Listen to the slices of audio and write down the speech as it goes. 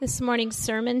This morning's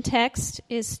sermon text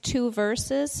is 2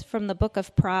 verses from the book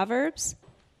of Proverbs.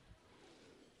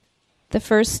 The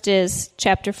first is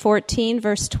chapter 14,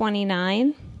 verse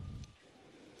 29.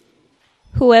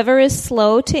 Whoever is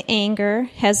slow to anger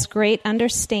has great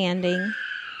understanding,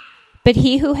 but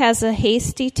he who has a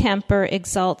hasty temper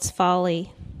exalts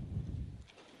folly.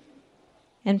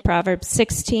 And Proverbs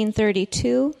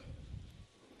 16:32.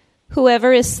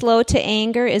 Whoever is slow to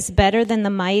anger is better than the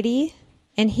mighty,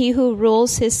 and he who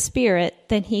rules his spirit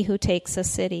than he who takes a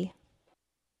city.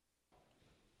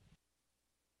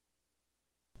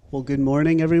 Well, good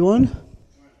morning, everyone.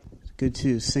 Good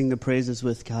to sing the praises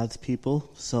with God's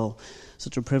people.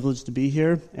 Such a privilege to be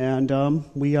here. And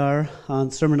we are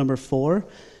on sermon number 4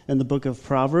 in the book of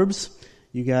Proverbs.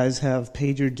 You guys have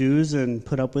paid your dues and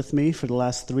put up with me for the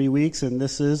last 3 weeks, and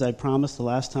this is, I promise, the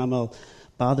last time I'll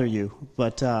bother you,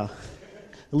 but at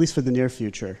least for the near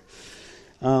future.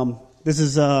 This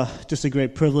is just a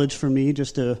great privilege for me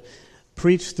just to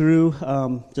preach through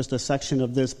just a section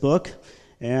of this book.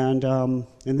 And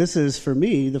this is, for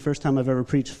me, the first time I've ever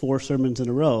preached 4 sermons in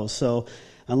a row. So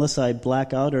unless I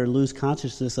black out or lose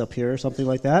consciousness up here or something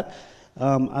like that,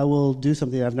 I will do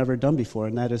something I've never done before,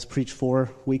 and that is preach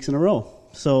 4 weeks in a row.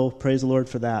 So praise the Lord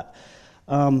for that.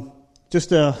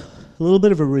 Just a little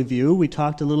bit of a review. We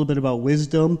talked a little bit about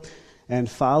wisdom and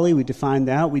folly. We defined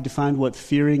that. We defined what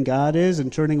fearing God is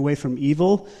and turning away from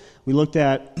evil. We looked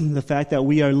at the fact that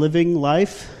we are living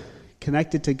life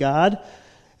connected to God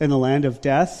in the land of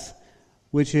death,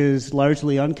 which is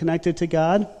largely unconnected to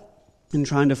God, and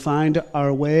trying to find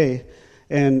our way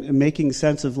and making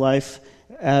sense of life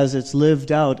as it's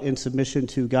lived out in submission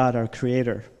to God, our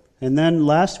Creator. And then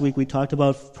last week we talked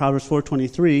about Proverbs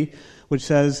 4:23, which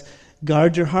says,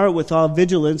 "Guard your heart with all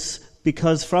vigilance,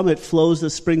 because from it flows the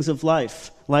springs of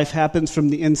life." Life happens from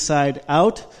the inside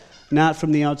out, not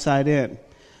from the outside in.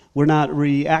 We're not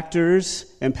reactors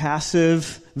and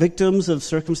passive victims of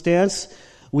circumstance.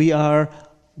 We are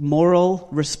moral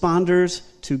responders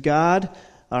to God.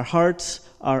 Our hearts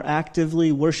are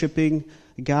actively worshiping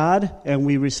God, and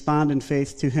we respond in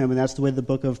faith to Him, and that's the way the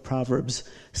book of Proverbs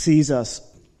sees us.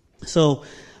 So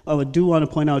I do want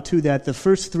to point out, too, that the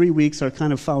first 3 weeks are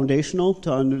kind of foundational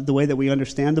to the way that we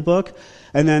understand the book.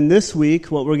 And then this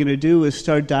week, what we're going to do is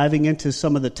start diving into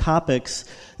some of the topics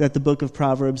that the book of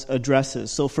Proverbs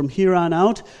addresses. So from here on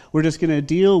out, we're just going to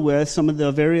deal with some of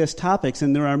the various topics,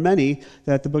 and there are many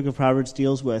that the book of Proverbs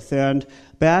deals with. And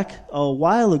back a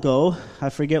while ago, I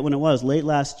forget when it was, late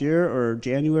last year or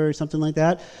January or something like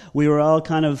that, we were all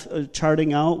kind of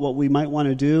charting out what we might want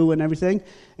to do and everything.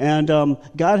 And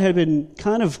God had been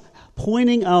kind of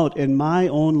pointing out in my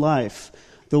own life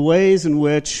the ways in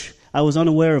which I was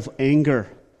unaware of anger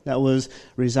that was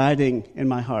residing in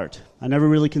my heart. I never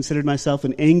really considered myself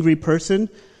an angry person,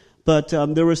 but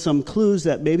there were some clues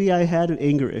that maybe I had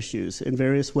anger issues in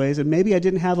various ways, and maybe I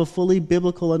didn't have a fully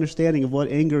biblical understanding of what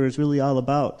anger is really all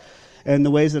about, and the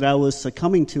ways that I was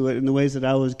succumbing to it, and the ways that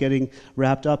I was getting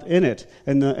wrapped up in it.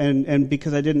 And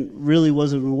because I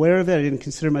wasn't aware of it, I didn't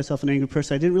consider myself an angry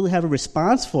person, I didn't really have a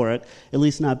response for it, at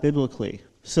least not biblically.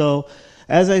 So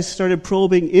as I started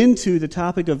probing into the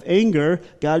topic of anger,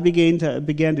 God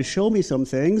began to show me some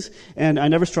things, and I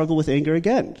never struggled with anger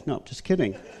again. No, just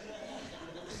kidding.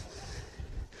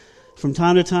 From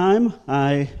time to time,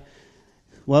 the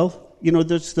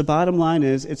bottom line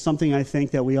is it's something I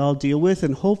think that we all deal with,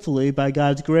 and hopefully, by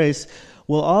God's grace,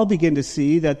 we'll all begin to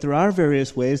see that there are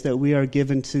various ways that we are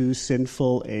given to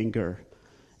sinful anger.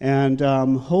 And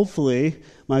hopefully,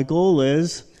 my goal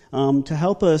is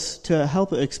to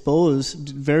help expose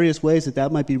various ways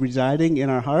that might be residing in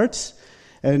our hearts,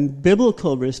 and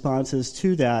biblical responses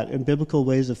to that, and biblical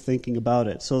ways of thinking about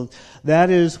it. So that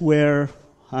is where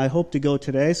I hope to go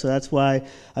today. So that's why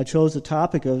I chose the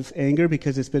topic of anger,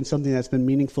 because it's been something that's been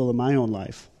meaningful in my own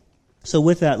life. So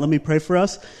with that, let me pray for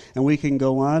us, and we can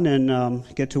go on and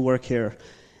get to work here.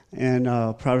 And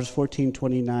Proverbs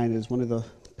 14:29 is one of the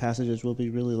passages we'll be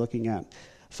really looking at.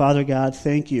 Father God,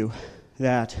 thank you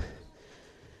that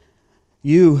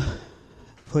you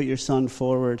put your Son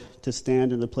forward to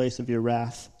stand in the place of your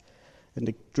wrath and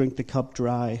to drink the cup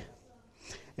dry.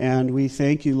 And we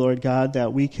thank you, Lord God,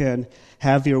 that we can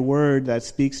have your word that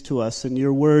speaks to us, and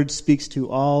your word speaks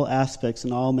to all aspects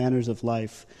and all manners of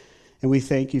life. And we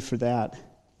thank you for that.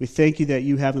 We thank you that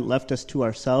you haven't left us to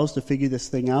ourselves to figure this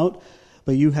thing out,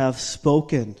 but you have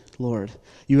spoken, Lord.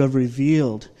 You have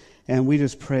revealed. And we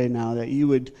just pray now that you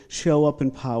would show up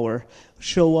in power,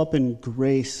 show up in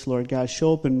grace, Lord God,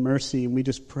 show up in mercy. And we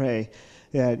just pray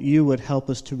that you would help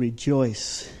us to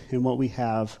rejoice in what we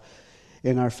have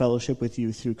in our fellowship with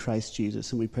you through Christ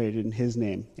Jesus. And we pray it in his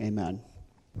name. Amen.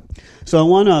 So I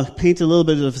want to paint a little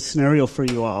bit of a scenario for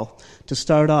you all to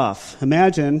start off.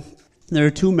 Imagine there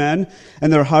are two men,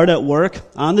 and they're hard at work,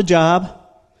 on the job,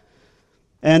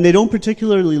 and they don't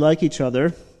particularly like each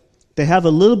other. They have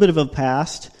a little bit of a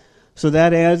past, so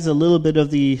that adds a little bit of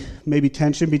the maybe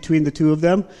tension between the two of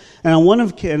them. And on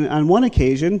one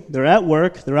occasion, they're at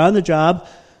work, they're on the job.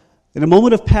 In a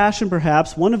moment of passion,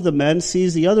 perhaps, one of the men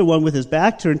sees the other one with his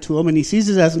back turned to him, and he sees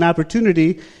it as an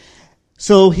opportunity.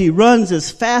 So he runs as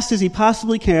fast as he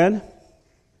possibly can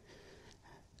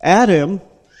at him,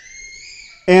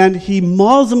 and he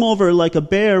mauls him over like a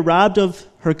bear robbed of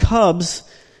her cubs,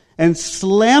 and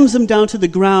slams him down to the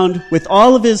ground with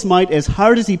all of his might as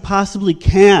hard as he possibly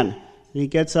can. And he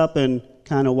gets up and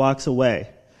kind of walks away.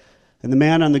 And the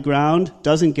man on the ground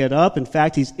doesn't get up. In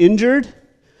fact, he's injured.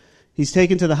 He's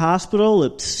taken to the hospital.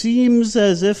 It seems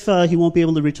as if he won't be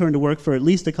able to return to work for at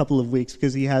least a couple of weeks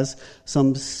because he has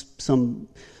some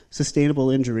sustainable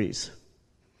injuries.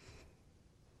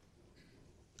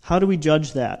 How do we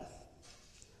judge that?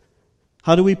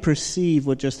 How do we perceive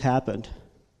what just happened?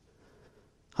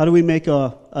 How do we make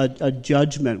a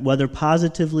judgment, whether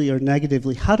positively or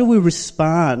negatively? How do we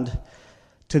respond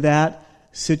to that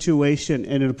situation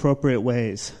in appropriate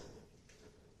ways?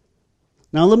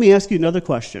 Now let me ask you another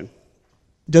question.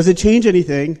 Does it change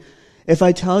anything if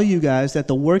I tell you guys that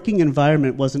the working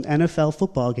environment was an NFL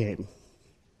football game?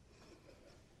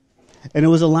 And it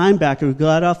was a linebacker who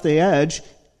got off the edge,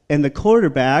 and the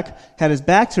quarterback had his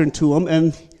back turned to him,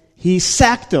 and he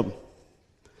sacked him.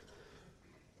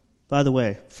 By the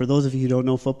way, for those of you who don't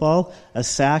know football, a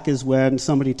sack is when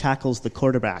somebody tackles the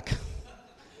quarterback.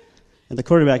 And the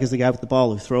quarterback is the guy with the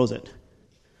ball who throws it.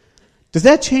 Does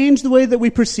that change the way that we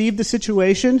perceive the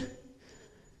situation?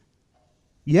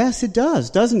 Yes, it does,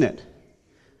 doesn't it?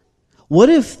 What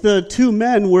if the two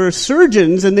men were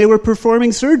surgeons and they were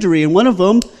performing surgery and one of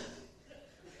them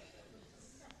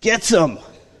gets him?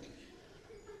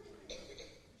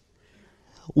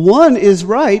 One is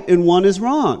right and one is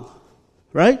wrong,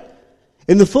 right?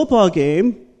 In the football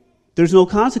game, there's no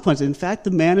consequence. In fact,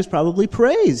 the man is probably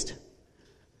praised.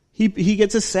 He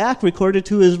gets a sack recorded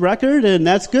to his record, and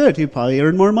that's good. He probably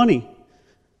earned more money,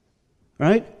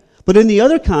 right? But in the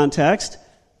other context,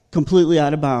 completely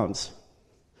out of bounds.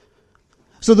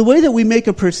 So the way that we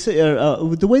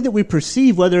the way that we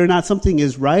perceive whether or not something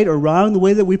is right or wrong, the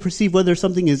way that we perceive whether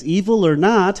something is evil or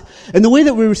not, and the way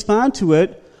that we respond to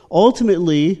it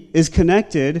ultimately is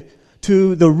connected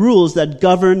to the rules that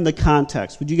govern the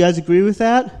context. Would you guys agree with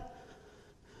that?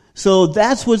 So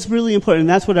that's what's really important, and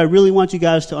that's what I really want you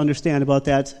guys to understand about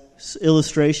that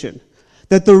illustration.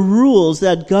 That the rules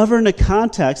that govern a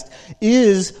context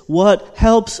is what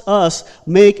helps us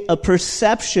make a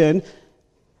perception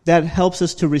that helps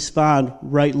us to respond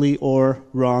rightly or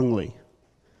wrongly.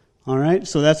 All right?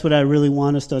 So that's what I really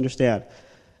want us to understand.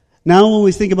 Now when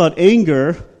we think about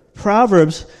anger,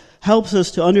 Proverbs helps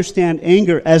us to understand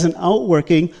anger as an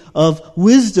outworking of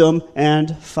wisdom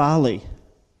and folly.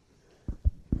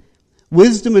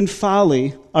 Wisdom and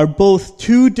folly are both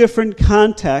two different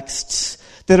contexts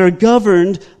that are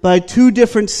governed by two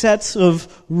different sets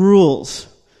of rules.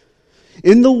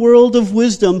 In the world of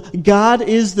wisdom, God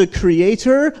is the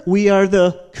creator, we are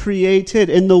the created.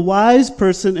 And the wise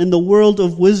person in the world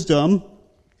of wisdom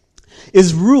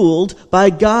is ruled by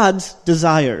God's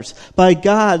desires, by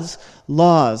God's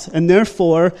laws. And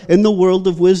therefore, in the world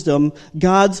of wisdom,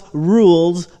 God's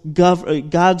rules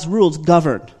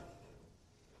govern.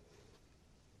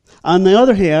 On the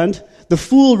other hand, the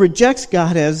fool rejects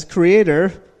God as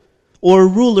creator or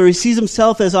ruler. He sees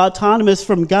himself as autonomous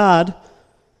from God.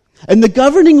 And the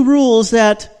governing rules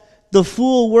that the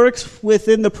fool works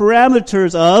within the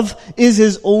parameters of is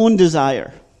his own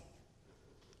desire.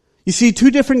 You see, two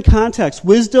different contexts,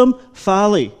 wisdom,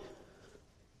 folly.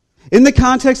 In the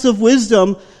context of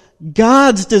wisdom,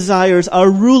 God's desires are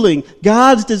ruling.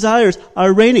 God's desires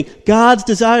are reigning. God's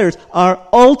desires are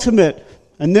ultimate.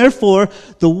 And therefore,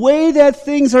 the way that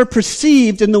things are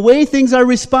perceived and the way things are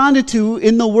responded to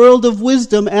in the world of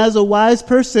wisdom as a wise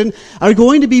person are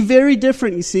going to be very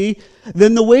different, you see,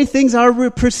 than the way things are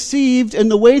perceived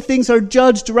and the way things are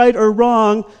judged right or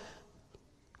wrong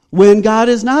when God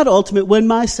is not ultimate, when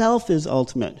myself is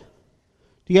ultimate.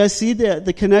 Do you guys see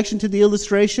the connection to the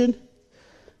illustration?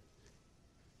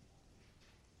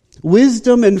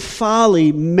 Wisdom and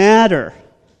folly matter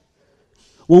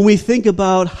when we think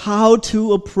about how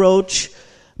to approach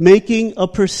making a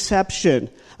perception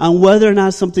on whether or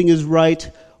not something is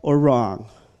right or wrong.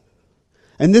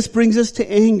 And this brings us to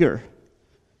anger.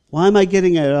 Why am I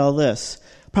getting at all this?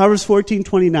 Proverbs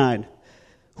 14:29.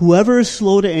 Whoever is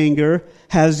slow to anger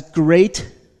has great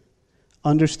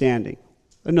understanding.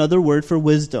 another word for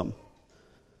wisdom.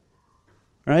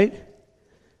 Right?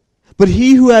 But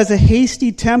he who has a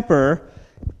hasty temper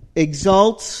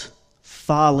exalts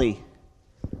folly.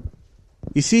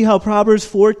 You see how Proverbs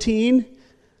 14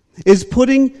 is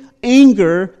putting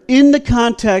anger in the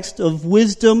context of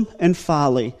wisdom and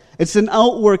folly. It's an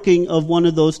outworking of one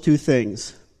of those two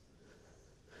things.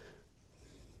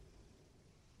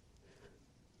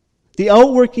 The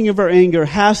outworking of our anger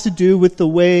has to do with the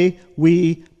way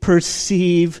we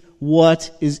perceive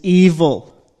what is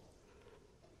evil.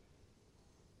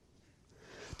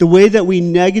 The way that we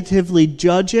negatively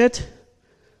judge it,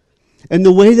 and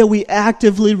the way that we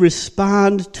actively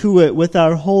respond to it with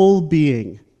our whole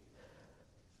being.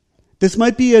 This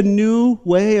might be a new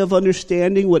way of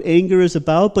understanding what anger is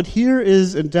about, but here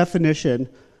is a definition.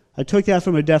 I took that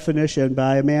from a definition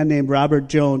by a man named Robert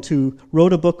Jones, who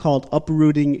wrote a book called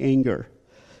Uprooting Anger.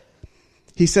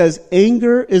 He says,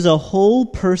 anger is a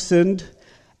whole-personed,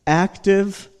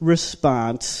 active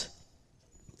response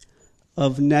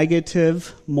of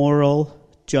negative moral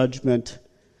judgment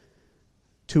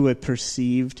to a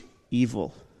perceived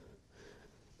evil.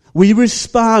 We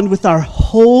respond with our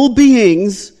whole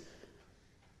beings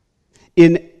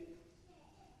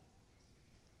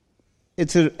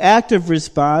it's an active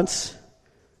response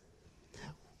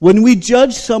when we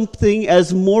judge something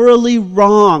as morally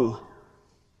wrong,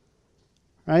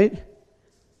 right?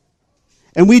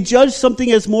 And we judge something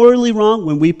as morally wrong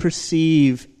when we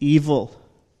perceive evil.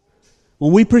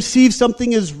 When we perceive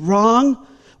something as wrong,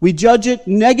 we judge it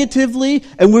negatively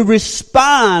and we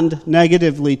respond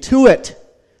negatively to it.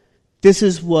 This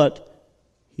is what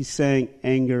he's saying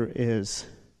anger is.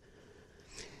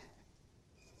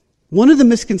 One of the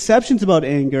misconceptions about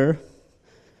anger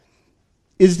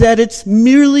is that it's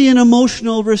merely an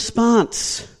emotional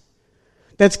response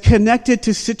that's connected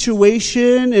to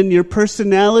situation and your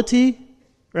personality,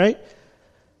 right?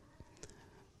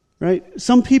 Right?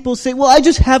 Some people say, well, I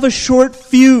just have a short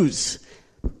fuse,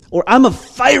 or I'm a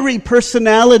fiery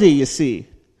personality, you see.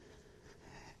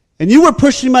 And you were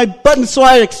pushing my button, so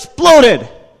I exploded.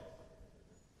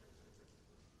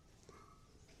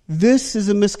 This is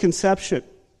a misconception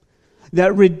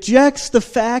that rejects the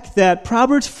fact that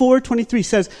Proverbs 4:23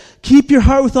 says, keep your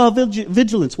heart with all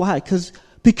vigilance. Why?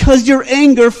 Because your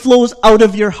anger flows out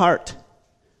of your heart.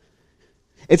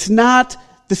 It's not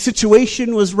the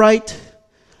situation was right.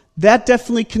 That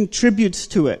definitely contributes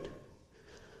to it.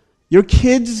 Your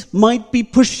kids might be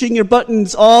pushing your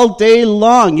buttons all day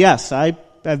long. Yes,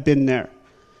 I've been there.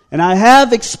 And I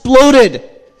have exploded.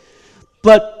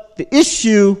 But the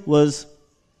issue was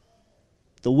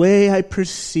the way I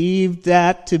perceived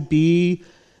that to be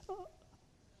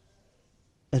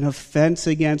an offense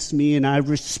against me, and I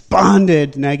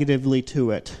responded negatively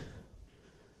to it.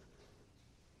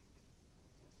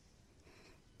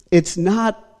 It's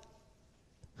not,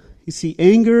 you see,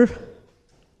 anger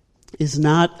is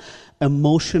not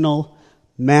emotional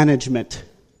management.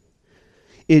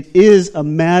 It is a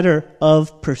matter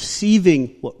of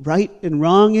perceiving what right and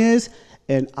wrong is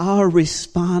and our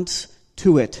response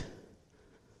to it.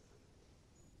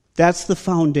 That's the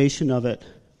foundation of it.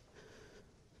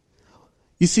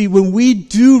 You see, when we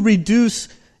do reduce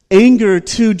anger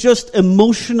to just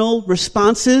emotional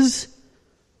responses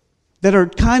that are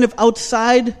kind of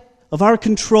outside of our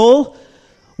control,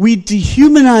 we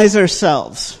dehumanize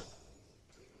ourselves.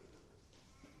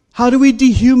 How do we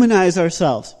dehumanize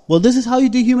ourselves? Well, this is how you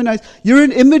dehumanize. You're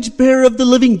an image bearer of the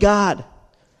living God.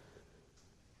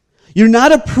 You're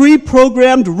not a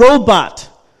pre-programmed robot.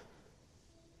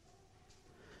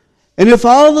 And if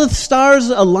all the stars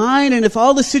align and if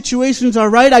all the situations are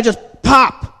right, I just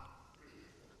pop.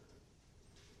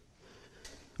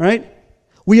 Right?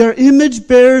 We are image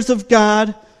bearers of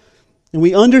God, and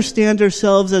we understand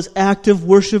ourselves as active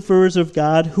worshipers of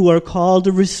God who are called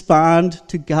to respond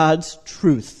to God's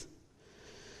truth.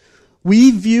 We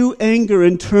view anger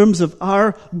in terms of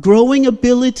our growing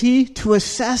ability to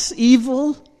assess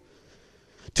evil,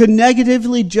 to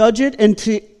negatively judge it, and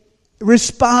to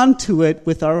respond to it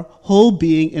with our whole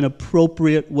being in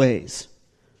appropriate ways.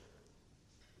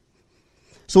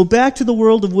 So back to the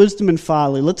world of wisdom and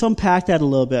folly. Let's unpack that a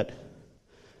little bit.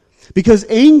 Because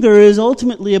anger is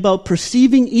ultimately about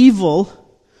perceiving evil.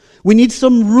 We need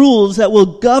some rules that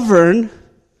will govern,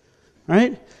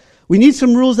 right? We need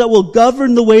some rules that will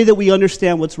govern the way that we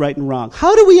understand what's right and wrong.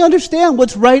 How do we understand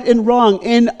what's right and wrong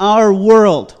in our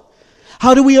world?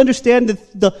 How do we understand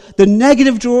the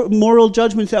negative moral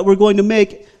judgments that we're going to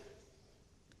make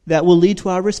that will lead to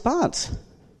our response?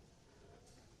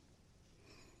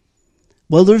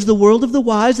 Well, there's the world of the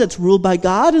wise that's ruled by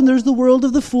God, and there's the world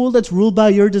of the fool that's ruled by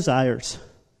your desires.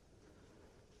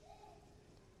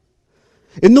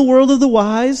 In the world of the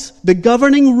wise, the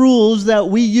governing rules that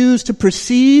we use to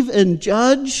perceive and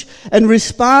judge and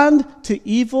respond to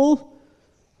evil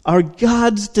are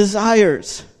God's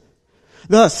desires.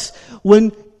 Thus,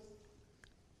 when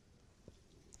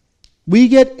we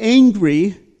get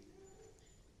angry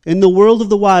in the world of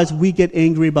the wise, we get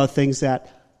angry about things that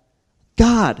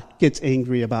God gets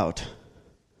angry about.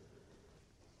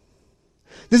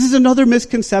 This is another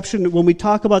misconception when we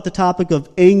talk about the topic of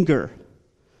anger,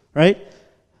 right?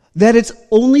 That it's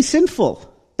only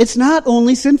sinful. It's not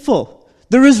only sinful.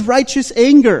 There is righteous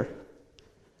anger.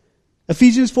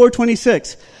 Ephesians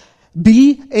 4:26.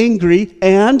 Be angry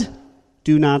and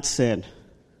do not sin.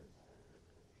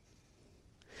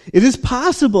 It is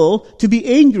possible to be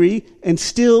angry and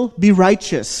still be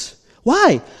righteous.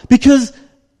 Why? Because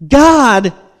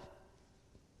God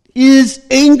is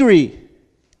angry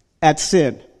at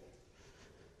sin.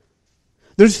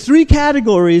 There's 3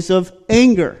 categories of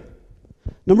anger.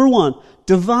 Number 1,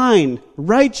 divine,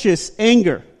 righteous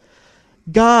anger.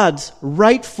 God's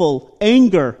rightful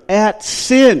anger at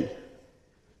sin.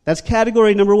 That's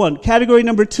category number 1. Category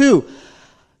number 2,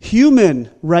 human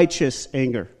righteous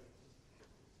anger.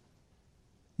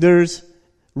 There's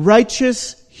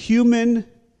righteous human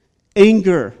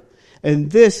anger,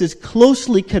 and this is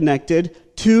closely connected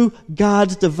to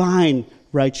God's divine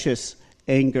righteous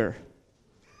anger.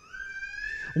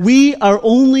 We are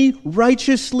only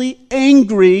righteously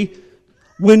angry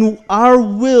when our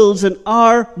wills and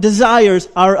our desires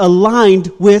are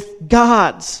aligned with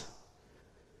God's.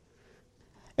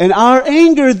 And our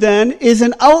anger then is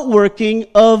an outworking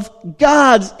of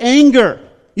God's anger.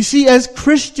 You see, as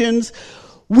Christians,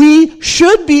 we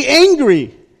should be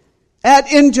angry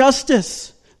at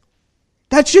injustice.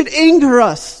 That should anger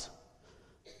us.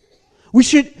 We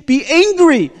should be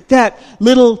angry that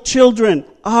little children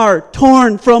are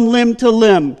torn from limb to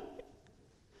limb.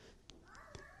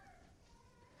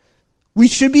 We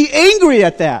should be angry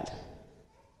at that.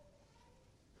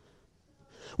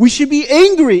 We should be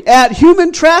angry at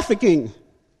human trafficking.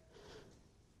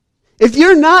 If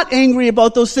you're not angry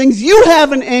about those things, you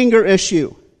have an anger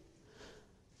issue.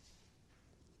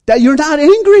 That you're not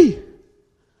angry.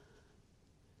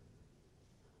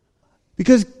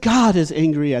 Because God is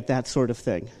angry at that sort of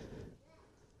thing.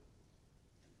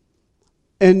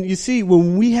 And you see,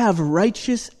 when we have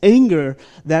righteous anger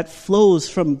that flows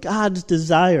from God's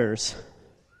desires,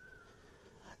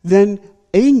 then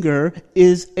anger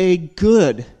is a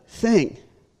good thing.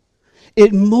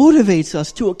 It motivates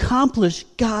us to accomplish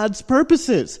God's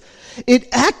purposes.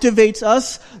 It activates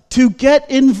us to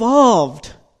get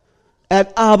involved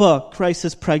at Abba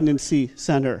Crisis Pregnancy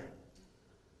Center.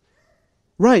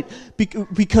 Right,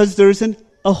 because there's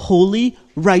a holy,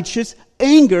 righteous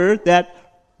anger that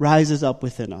rises up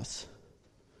within us.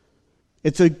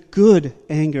 It's a good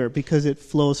anger because it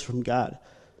flows from God.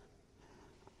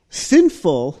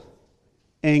 Sinful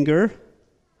anger,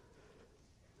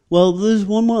 well, there's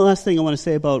one more last thing I want to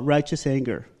say about righteous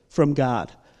anger from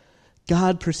God.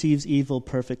 God perceives evil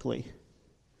perfectly.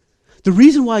 The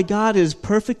reason why God is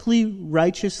perfectly,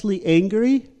 righteously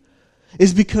angry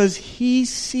is because he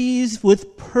sees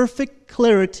with perfect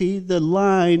clarity the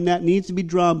line that needs to be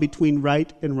drawn between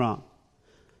right and wrong.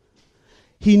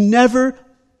 He never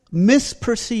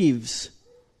misperceives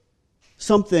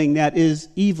something that is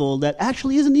evil that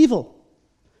actually isn't evil.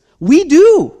 We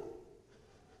do.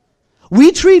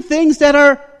 We treat things that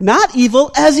are not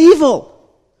evil as evil.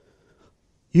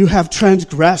 You have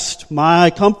transgressed my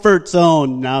comfort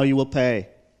zone, now you will pay.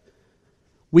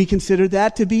 We consider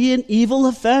that to be an evil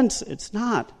offense. It's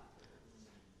not.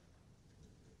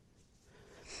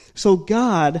 So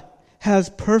God has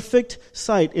perfect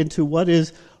sight into what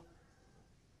is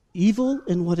evil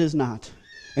and what is not.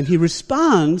 And he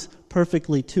responds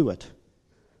perfectly to it.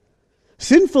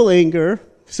 Sinful anger,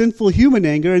 sinful human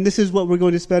anger, and this is what we're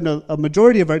going to spend a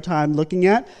majority of our time looking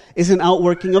at, is an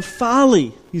outworking of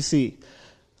folly, you see.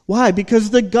 Why?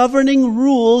 Because the governing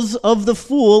rules of the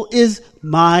fool is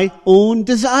my own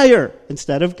desire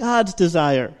instead of God's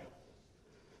desire.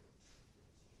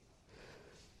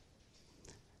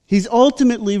 He's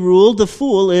ultimately ruled, the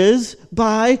fool is,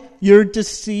 by your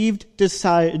deceived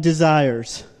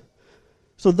desires.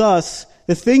 So thus,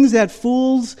 the things that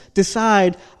fools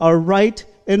decide are right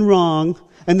and wrong,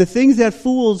 and the things that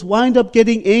fools wind up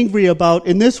getting angry about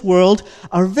in this world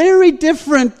are very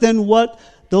different than what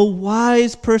the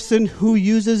wise person who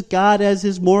uses God as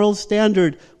his moral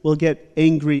standard will get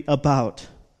angry about.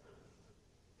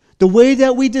 The way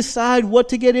that we decide what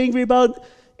to get angry about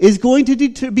is going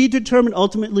to be determined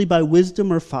ultimately by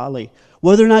wisdom or folly.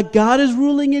 Whether or not God is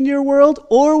ruling in your world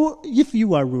or if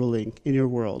you are ruling in your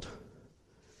world.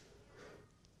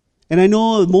 And I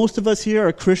know most of us here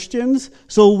are Christians,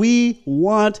 so we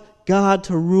want God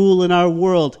to rule in our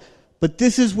world. But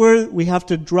this is where we have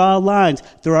to draw lines.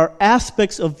 There are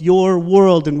aspects of your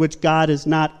world in which God is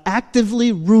not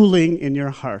actively ruling in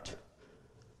your heart.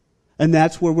 And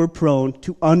that's where we're prone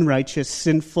to unrighteous,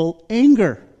 sinful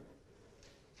anger.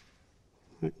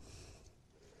 Right?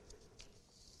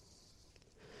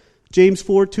 James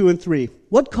 4, 2 and 3.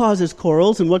 What causes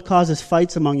quarrels and what causes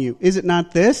fights among you? Is it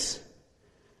not this?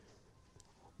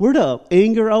 Where do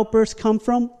anger outbursts come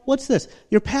from? What's this?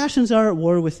 Your passions are at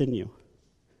war within you.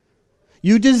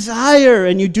 You desire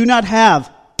and you do not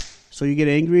have. So you get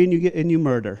angry and you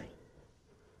murder.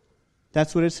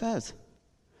 That's what it says.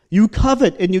 You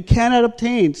covet and you cannot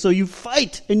obtain. So you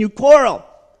fight and you quarrel.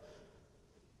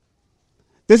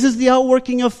 This is the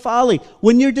outworking of folly.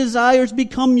 When your desires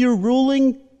become your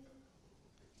ruling,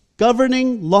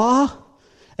 governing law,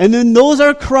 and then those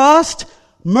are crossed,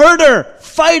 murder,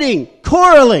 fighting,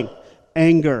 quarreling,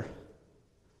 anger,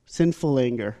 sinful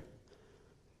anger.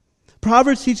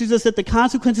 Proverbs teaches us that the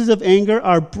consequences of anger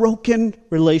are broken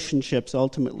relationships,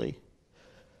 ultimately.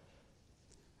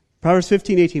 Proverbs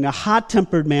 15:18, a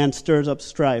hot-tempered man stirs up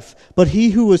strife, but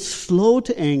he who is slow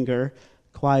to anger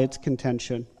quiets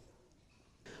contention.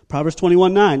 Proverbs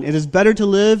 21:9, it is better to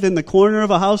live in the corner of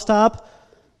a housetop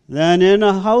than in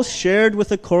a house shared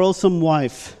with a quarrelsome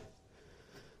wife.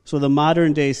 So the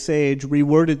modern-day sage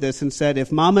reworded this and said,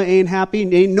 if mama ain't happy,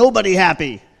 ain't nobody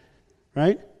happy.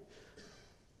 Right?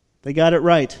 They got it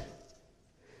right.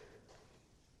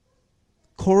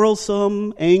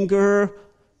 Quarrelsome, anger,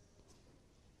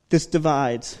 this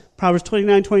divides. Proverbs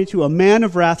 29:22, a man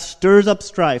of wrath stirs up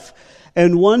strife,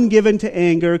 and one given to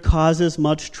anger causes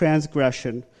much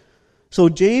transgression. So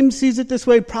James sees it this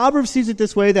way, Proverbs sees it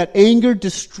this way, that anger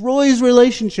destroys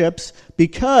relationships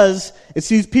because it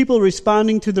sees people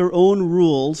responding to their own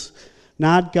rules,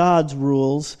 not God's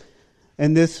rules,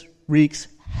 and this wreaks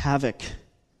havoc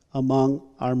among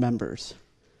our members.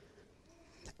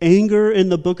 Anger in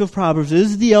the book of Proverbs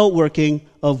is the outworking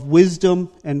of wisdom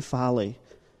and folly.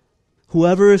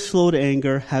 Whoever is slow to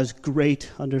anger has great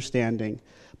understanding,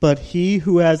 but he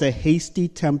who has a hasty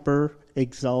temper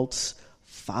exalts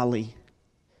folly.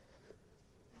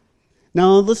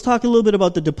 Now, let's talk a little bit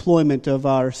about the deployment of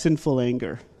our sinful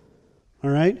anger. All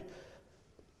right?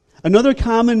 Another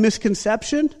common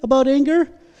misconception about anger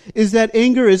is that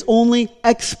anger is only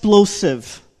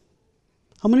explosive.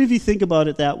 How many of you think about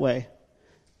it that way?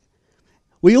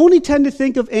 We only tend to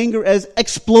think of anger as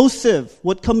explosive,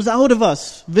 what comes out of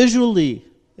us visually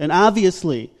and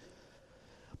obviously.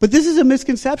 But this is a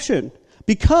misconception,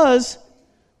 because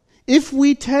if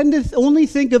we tend to only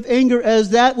think of anger as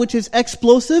that which is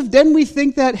explosive, then we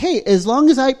think that, hey, as long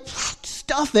as I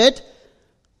stuff it,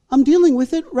 I'm dealing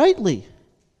with it rightly.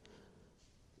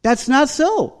 That's not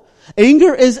so.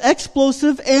 Anger is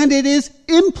explosive and it is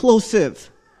implosive.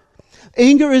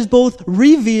 Anger is both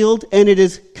revealed and it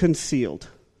is concealed.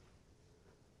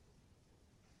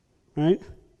 Right?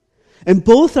 And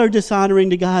both are dishonoring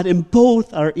to God, and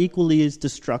both are equally as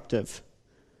destructive.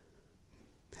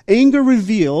 Anger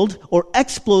revealed, or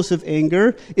explosive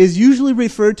anger, is usually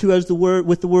referred to as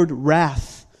with the word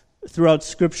wrath throughout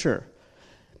Scripture.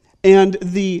 And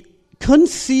the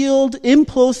concealed,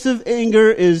 implosive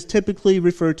anger is typically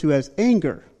referred to as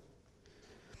anger.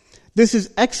 This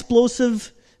is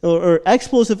explosive or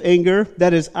explosive anger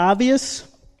that is obvious.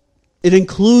 It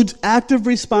includes active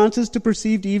responses to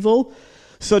perceived evil,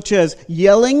 such as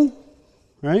yelling,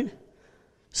 right?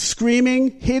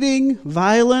 Screaming, hitting,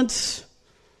 violence,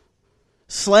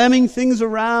 slamming things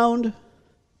around,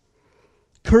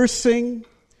 cursing.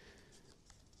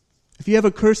 If you have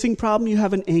a cursing problem, you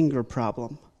have an anger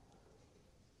problem.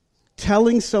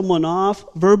 Telling someone off,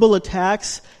 verbal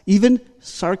attacks, even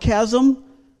sarcasm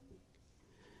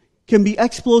can be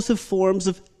explosive forms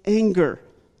of anger.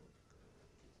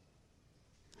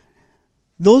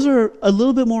 Those are a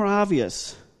little bit more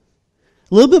obvious.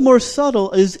 A little bit more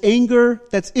subtle is anger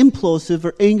that's implosive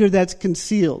or anger that's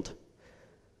concealed.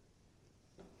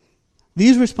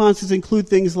 These responses include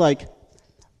things like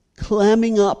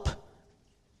clamming up,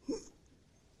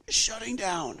 shutting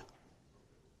down,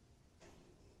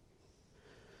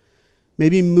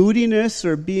 maybe moodiness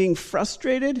or being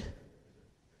frustrated,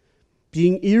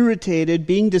 being irritated,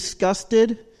 being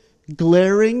disgusted,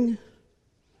 glaring,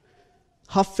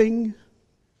 huffing.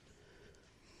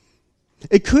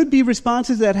 It could be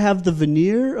responses that have the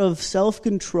veneer of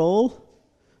self-control,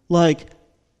 like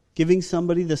giving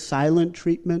somebody the silent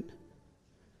treatment.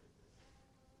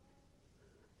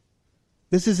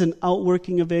 This is an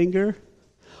outworking of anger.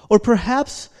 Or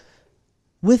perhaps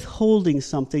withholding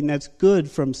something that's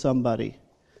good from somebody.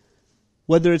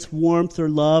 whether it's warmth or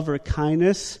love or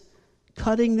kindness,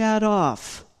 cutting that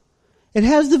off. It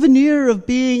has the veneer of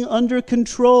being under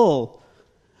control.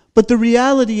 But the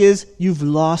reality is you've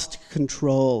lost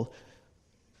control.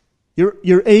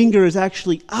 Your anger is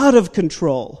actually out of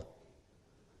control.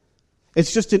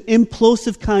 It's just an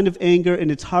implosive kind of anger,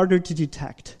 and it's harder to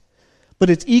detect. But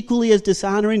it's equally as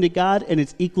dishonoring to God, and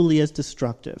it's equally as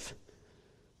destructive.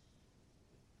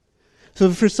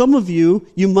 So for some of you,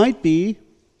 you might be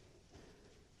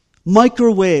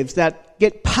microwaves that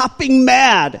get popping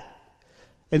mad.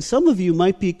 And some of you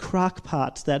might be crock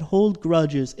pots that hold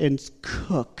grudges and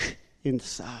cook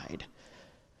inside.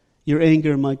 Your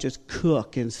anger might just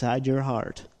cook inside your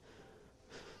heart.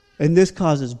 And this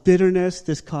causes bitterness,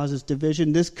 this causes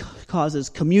division, this causes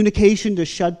communication to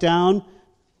shut down,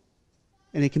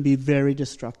 and it can be very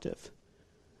destructive.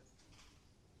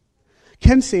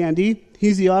 Ken Sande,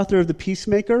 he's the author of The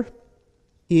Peacemaker.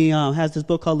 He has this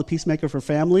book called The Peacemaker for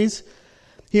Families.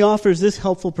 He offers this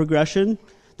helpful progression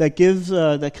that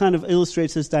kind of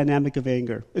illustrates this dynamic of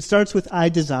anger. It starts with I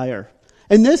desire.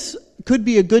 And this could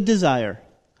be a good desire.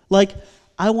 Like,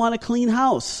 I want a clean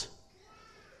house.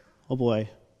 Oh boy,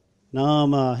 now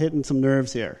I'm hitting some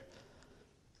nerves here.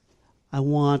 I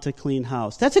want a clean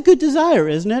house. That's a good desire,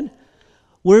 isn't it?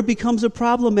 Where it becomes a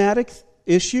problematic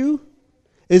issue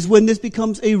is when this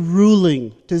becomes a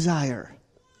ruling desire.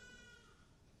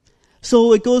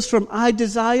 So it goes from I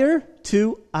desire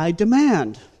to I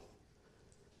demand.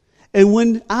 And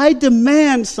when I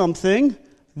demand something,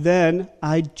 then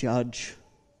I judge.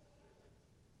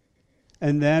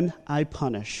 And then I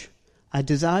punish. I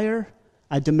desire,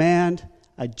 I demand,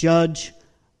 I judge,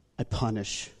 I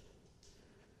punish.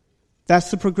 That's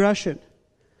the progression.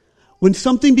 When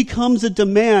something becomes a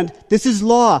demand, this is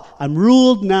law. I'm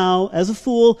ruled now as a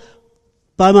fool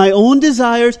by my own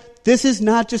desires. This is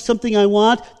not just something I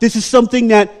want. This is something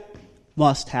that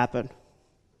must happen.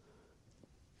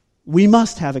 We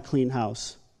must have a clean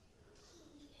house.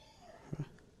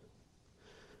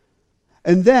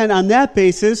 And then on that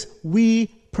basis, we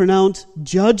pronounce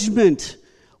judgment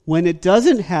when it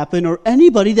doesn't happen or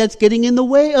anybody that's getting in the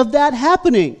way of that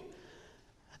happening.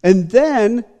 And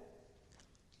then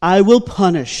I will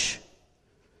punish.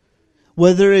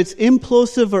 Whether it's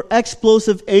implosive or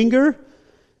explosive anger,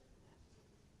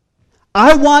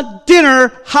 I want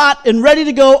dinner hot and ready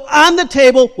to go on the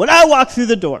table when I walk through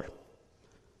the door.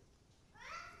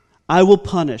 I will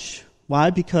punish.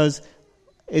 Why? Because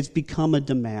it's become a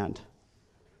demand.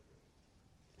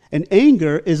 And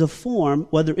anger is a form,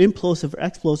 whether implosive or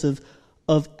explosive,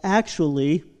 of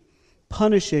actually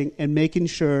punishing and making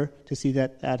sure to see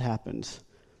that that happens.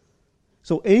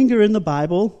 So anger in the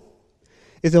Bible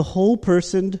is a whole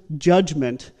person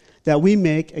judgment that we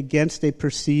make against a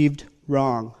perceived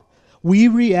wrong. We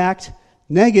react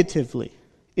negatively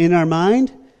in our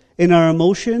mind, in our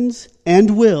emotions,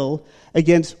 and will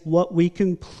against what we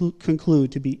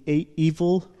conclude to be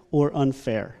evil or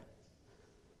unfair.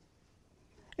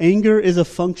 Anger is a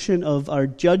function of our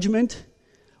judgment.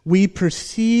 We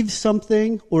perceive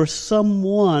something or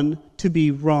someone to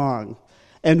be wrong,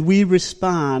 and we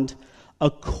respond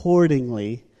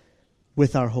accordingly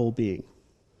with our whole being.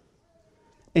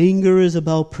 Anger is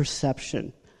about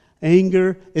perception.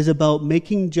 Anger is about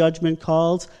making judgment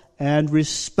calls and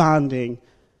responding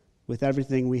with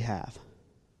everything we have.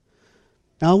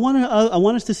 Now, I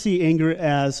want us to see anger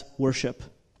as worship.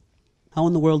 How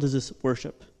in the world is this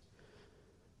worship?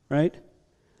 Right?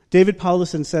 David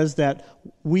Powlison says that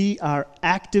we are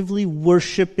actively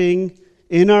worshiping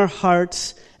in our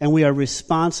hearts and we are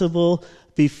responsible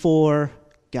before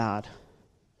God.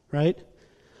 Right?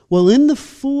 Well, in the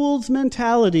fool's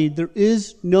mentality, there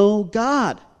is no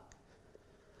God.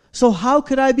 So how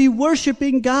could I be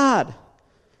worshiping God?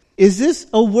 Is this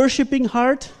a worshiping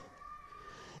heart?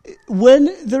 When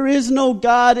there is no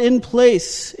God in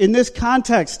place in this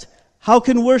context, how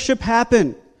can worship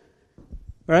happen?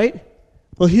 Right?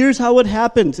 Well, here's how it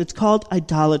happens. It's called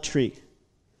idolatry.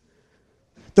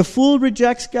 The fool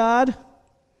rejects God.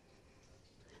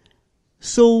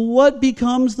 So what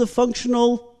becomes the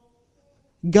functional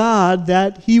God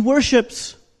that he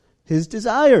worships? His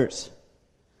desires.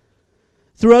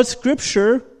 Throughout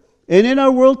Scripture and in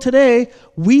our world today,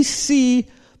 we see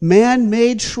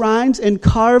man-made shrines and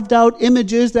carved out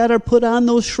images that are put on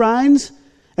those shrines,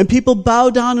 and people bow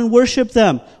down and worship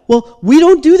them. Well, we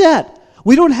don't do that.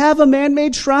 We don't have a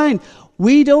man-made shrine.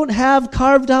 We don't have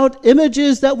carved out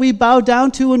images that we bow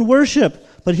down to and worship.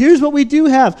 But here's what we do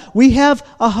have. We have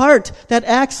a heart that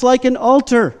acts like an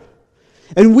altar.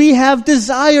 And we have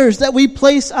desires that we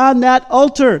place on that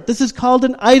altar. This is called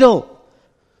an idol.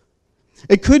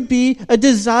 It could be a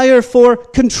desire for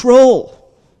control.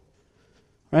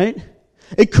 right?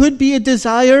 It could be a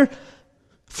desire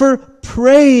for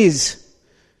praise.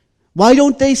 Why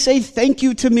don't they say thank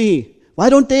you to me? Why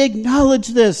don't they acknowledge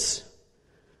this?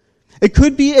 It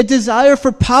could be a desire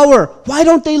for power. Why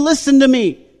don't they listen to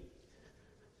me?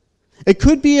 It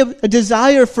could be a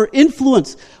desire for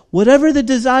influence. Whatever the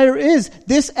desire is,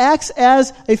 this acts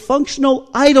as a functional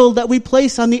idol that we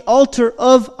place on the altar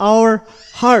of our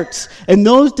hearts. And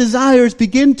those desires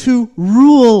begin to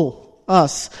rule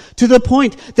us to the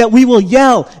point that we will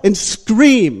yell and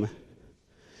scream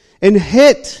and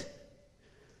hit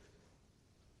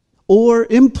or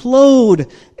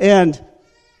implode and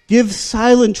give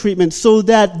silent treatment so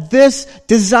that this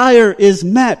desire is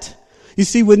met. You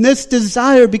see, when this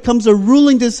desire becomes a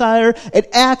ruling desire, it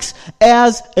acts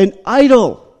as an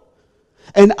idol.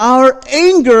 And our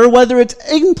anger, whether it's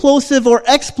implosive or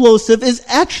explosive, is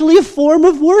actually a form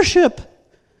of worship.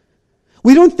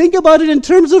 We don't think about it in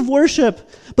terms of worship,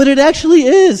 but it actually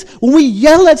is. When we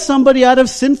yell at somebody out of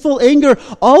sinful anger,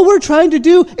 all we're trying to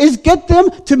do is get them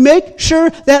to make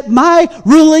sure that my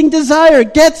ruling desire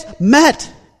gets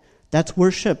met. That's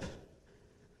worship.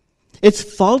 It's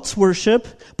false worship,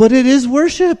 but it is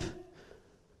worship.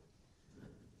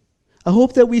 I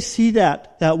hope that we see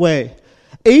that way.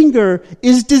 Anger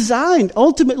is designed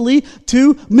ultimately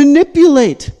to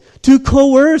manipulate, to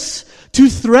coerce, to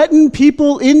threaten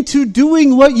people into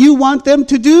doing what you want them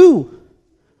to do.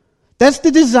 That's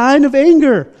the design of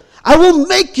anger. I will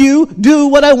make you do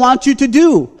what I want you to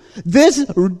do. This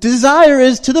desire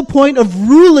is to the point of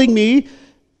ruling me.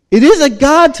 It is a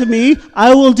God to me.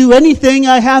 I will do anything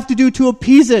I have to do to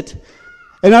appease it.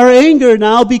 And our anger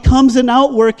now becomes an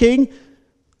outworking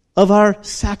of our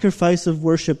sacrifice of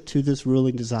worship to this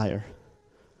ruling desire.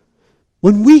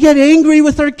 When we get angry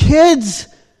with our kids,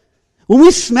 when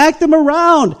we smack them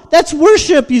around, that's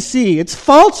worship, you see. It's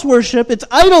false worship, it's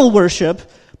idol worship,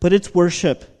 but it's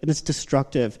worship, and it's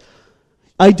destructive.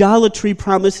 Idolatry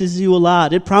promises you a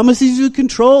lot. It promises you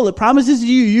control. It promises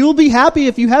you'll be happy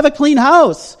if you have a clean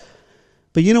house.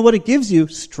 But you know what it gives you?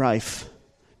 Strife,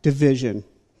 division,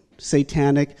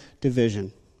 satanic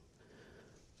division.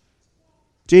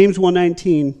 James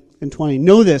 1:19 and 20.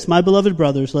 Know this, my beloved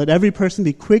brothers, let every person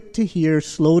be quick to hear,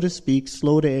 slow to speak,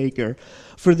 slow to anger.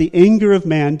 For the anger of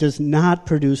man does not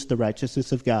produce the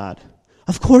righteousness of God.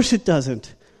 Of course it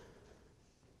doesn't.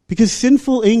 Because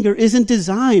sinful anger isn't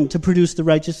designed to produce the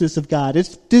righteousness of God.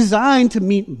 It's designed to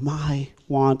meet my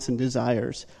wants and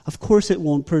desires. Of course it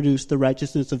won't produce the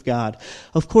righteousness of God.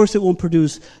 Of course it won't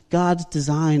produce God's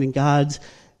design and God's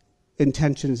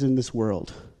intentions in this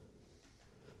world.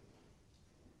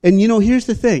 And you know, here's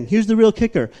the thing. Here's the real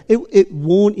kicker. It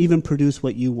won't even produce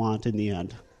what you want in the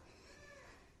end.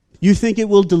 You think it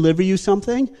will deliver you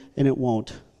something, and it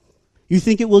won't. You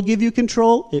think it will give you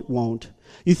control? It won't.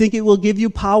 You think it will give you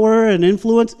power and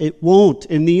influence? It won't.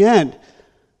 In the end,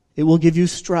 it will give you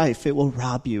strife. It will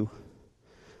rob you.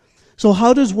 So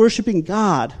how does worshiping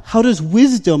God, how does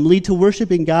wisdom lead to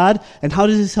worshiping God, and how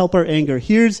does this help our anger?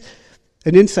 Here's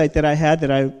an insight that I had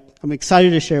that I'm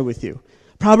excited to share with you.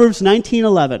 Proverbs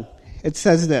 19:11. It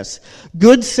says this,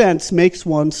 good sense makes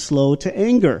one slow to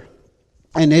anger,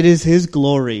 and it is his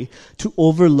glory to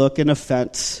overlook an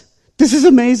offense. This is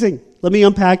amazing. Let me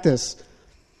unpack this.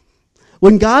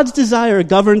 When God's desire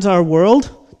governs our world,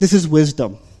 this is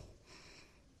wisdom.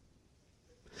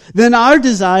 Then our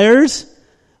desires,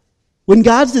 when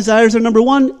God's desires are number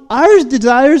one, our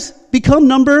desires become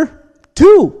number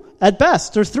two at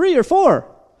best, or three or four.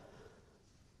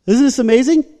 Isn't this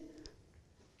amazing?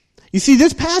 You see,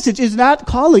 this passage is not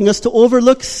calling us to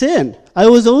overlook sin. I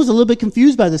was always a little bit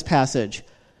confused by this passage.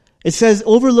 It says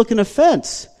overlook an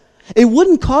offense. It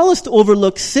wouldn't call us to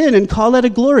overlook sin and call that a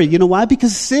glory. You know why?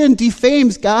 Because sin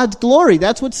defames God's glory.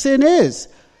 That's what sin is.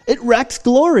 It wrecks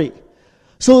glory.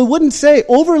 So it wouldn't say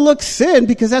overlook sin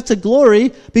because that's a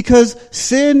glory, because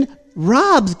sin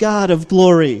robs God of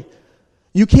glory.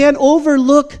 You can't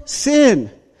overlook sin.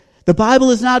 The Bible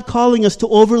is not calling us to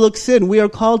overlook sin. We are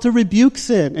called to rebuke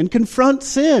sin and confront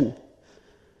sin.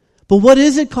 But what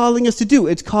is it calling us to do?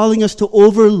 It's calling us to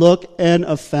overlook an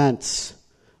offense,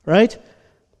 right?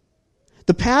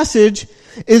 The passage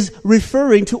is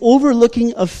referring to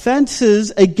overlooking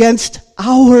offenses against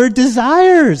our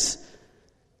desires.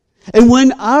 And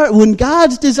when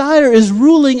God's desire is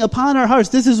ruling upon our hearts,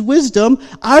 this is wisdom,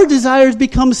 our desires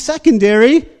become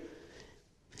secondary.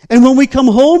 And when we come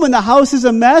home and the house is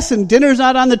a mess and dinner's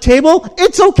not on the table,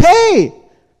 it's okay.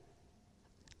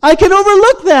 I can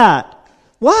overlook that.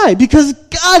 Why? Because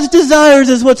God's desires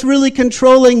is what's really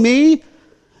controlling me.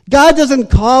 God doesn't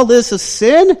call this a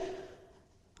sin.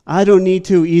 I don't need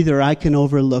to either. I can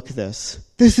overlook this.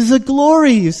 This is a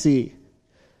glory, you see.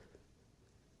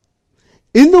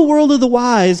 In the world of the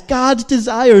wise, God's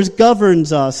desires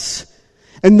governs us.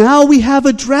 And now we have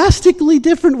a drastically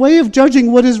different way of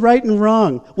judging what is right and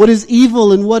wrong, what is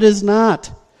evil and what is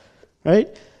not. Right?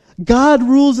 God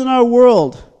rules in our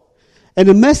world. And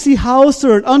a messy house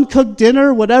or an uncooked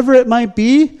dinner, whatever it might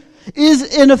be,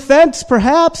 is an offense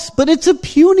perhaps, but it's a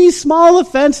puny small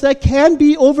offense that can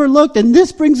be overlooked. And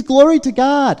this brings glory to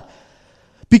God.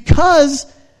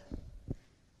 Because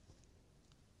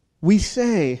we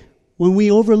say, when we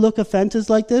overlook offenses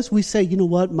like this, we say, you know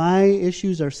what, my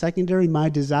issues are secondary, my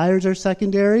desires are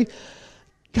secondary.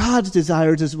 God's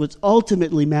desires is what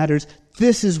ultimately matters.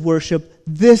 This is worship.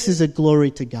 This is a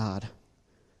glory to God.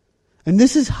 And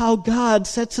this is how God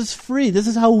sets us free. This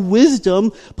is how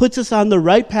wisdom puts us on the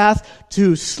right path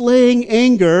to slaying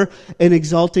anger and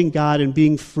exalting God and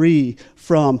being free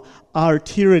from our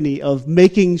tyranny of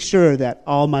making sure that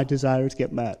all my desires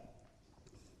get met.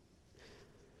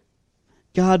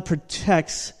 God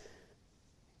protects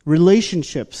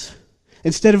relationships.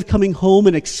 Instead of coming home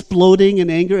and exploding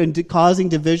in anger and causing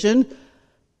division,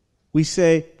 we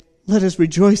say, let us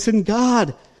rejoice in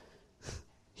God.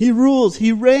 He rules,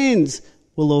 He reigns.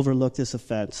 We'll overlook this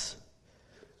offense.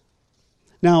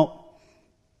 Now,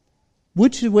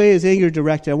 which way is anger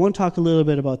directed? I want to talk a little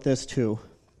bit about this too.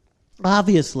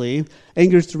 Obviously,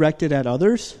 anger is directed at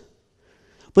others,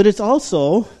 but it's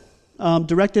also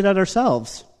directed at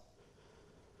ourselves.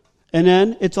 And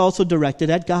then it's also directed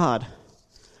at God.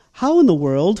 How in the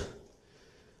world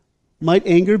might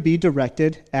anger be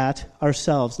directed at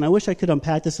ourselves? And I wish I could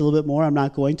unpack this a little bit more. I'm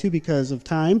not going to because of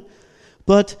time.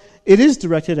 But it is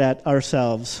directed at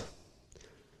ourselves.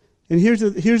 And here's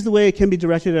the way it can be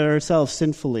directed at ourselves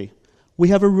sinfully. We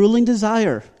have a ruling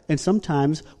desire, and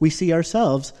sometimes we see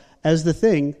ourselves as the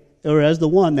thing or as the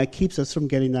one that keeps us from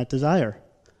getting that desire.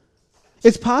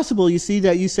 It's possible, you see,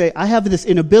 that you say, I have this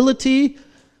inability,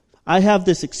 I have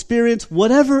this experience,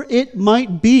 whatever it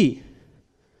might be.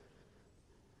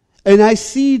 And I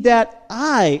see that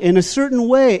I, in a certain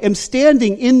way, am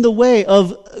standing in the way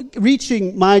of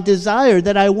reaching my desire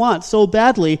that I want so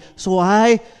badly, so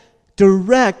I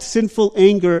direct sinful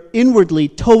anger inwardly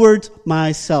towards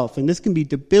myself. And this can be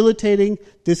debilitating,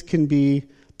 this can be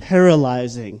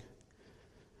paralyzing.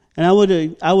 And I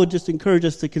would just encourage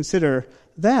us to consider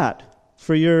that.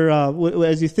 For your,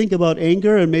 as you think about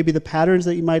anger and maybe the patterns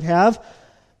that you might have,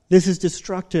 this is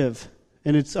destructive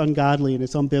and it's ungodly and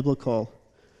it's unbiblical.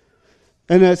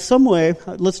 And in some way,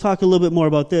 let's talk a little bit more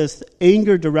about this,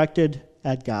 anger directed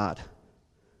at God.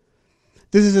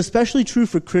 This is especially true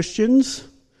for Christians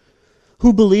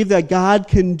who believe that God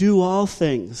can do all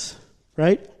things,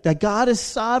 right? That God is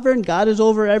sovereign, God is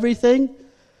over everything.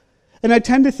 And I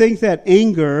tend to think that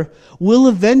anger will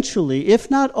eventually, if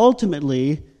not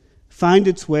ultimately, find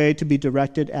its way to be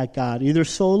directed at God, either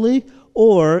solely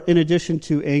or in addition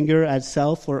to anger at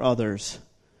self or others.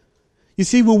 You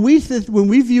see, when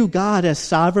we view God as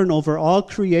sovereign over all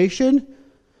creation,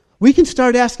 we can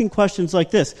start asking questions like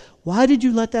this. Why did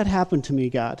you let that happen to me,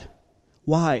 God?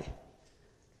 Why?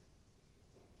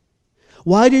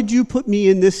 Why did you put me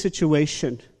in this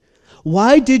situation?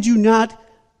 Why did you not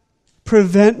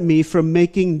prevent me from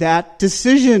making that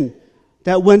decision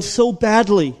that went so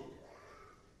badly?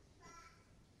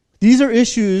 These are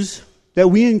issues that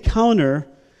we encounter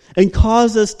and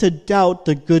cause us to doubt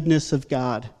the goodness of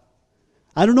God.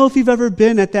 I don't know if you've ever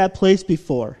been at that place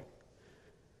before,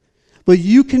 but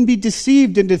you can be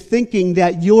deceived into thinking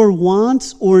that your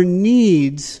wants or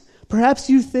needs, perhaps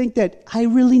you think that I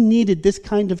really needed this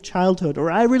kind of childhood,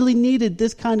 or I really needed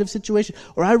this kind of situation,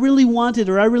 or I really wanted,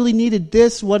 or I really needed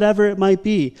this, whatever it might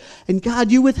be. And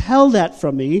God, you withheld that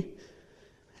from me.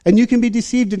 And you can be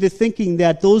deceived into thinking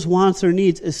that those wants or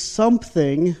needs is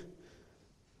something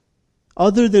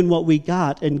other than what we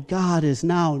got, and God is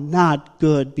now not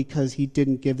good because He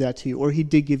didn't give that to you, or He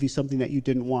did give you something that you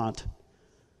didn't want.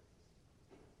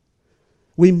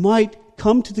 We might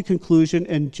come to the conclusion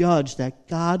and judge that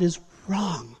God is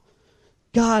wrong.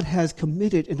 God has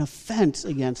committed an offense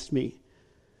against me.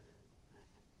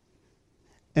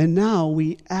 And now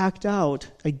we act out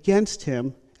against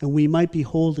Him, and we might be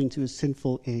holding to His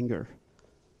sinful anger.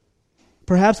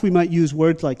 Perhaps we might use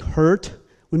words like hurt.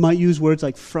 We might use words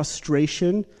like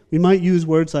frustration. We might use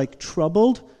words like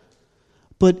troubled.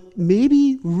 But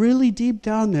maybe really deep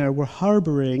down there, we're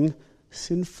harboring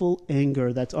sinful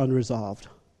anger that's unresolved.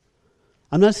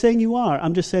 I'm not saying you are.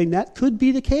 I'm just saying that could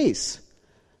be the case.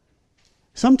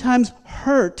 Sometimes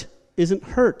hurt isn't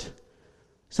hurt.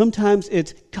 Sometimes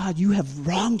it's, God, you have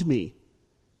wronged me,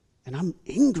 and I'm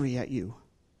angry at you.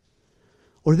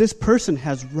 Or this person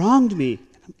has wronged me,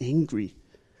 and I'm angry.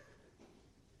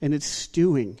 And it's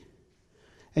stewing.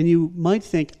 And you might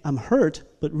think, I'm hurt,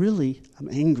 but really, I'm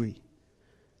angry.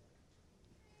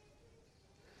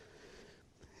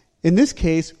 In this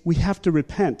case, we have to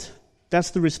repent.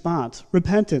 That's the response.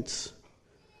 Repentance.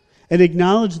 And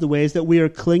acknowledge the ways that we are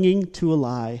clinging to a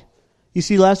lie. You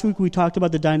see, last week we talked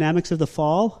about the dynamics of the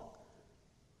fall.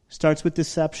 Starts with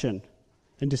deception.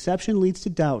 And deception leads to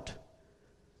doubt.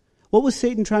 What was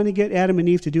Satan trying to get Adam and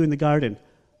Eve to do in the garden?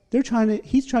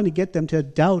 He's trying to get them to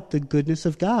doubt the goodness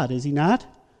of God, is he not?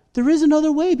 There is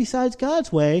another way besides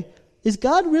God's way. Is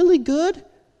God really good?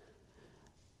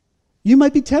 You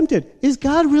might be tempted. Is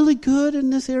God really good in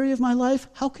this area of my life?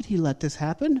 How could he let this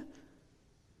happen?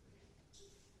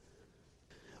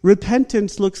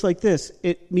 Repentance looks like this.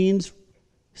 It means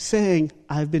saying,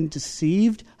 I've been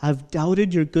deceived. I've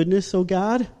doubted your goodness, O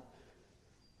God.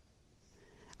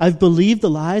 I've believed the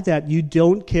lie that you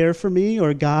don't care for me,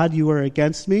 or God, you are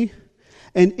against me.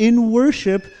 And in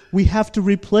worship, we have to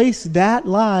replace that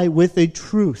lie with a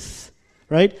truth,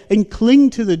 right? And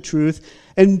cling to the truth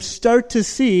and start to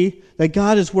see that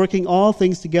God is working all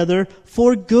things together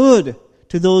for good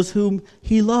to those whom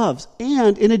he loves.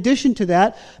 And in addition to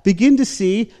that, begin to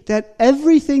see that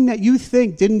everything that you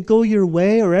think didn't go your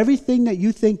way, or everything that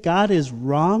you think God is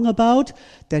wrong about,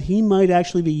 that he might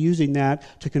actually be using that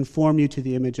to conform you to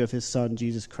the image of his Son,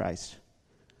 Jesus Christ.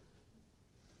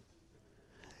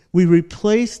 We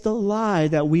replace the lie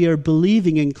that we are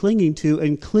believing and clinging to,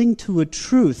 and cling to a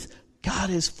truth.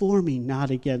 God is for me, not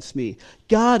against me.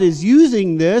 God is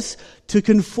using this to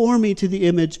conform me to the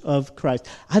image of Christ.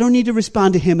 I don't need to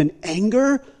respond to him in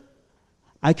anger.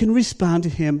 I can respond to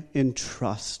him in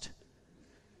trust.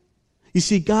 You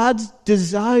see, God's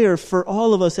desire for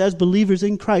all of us as believers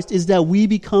in Christ is that we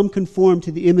become conformed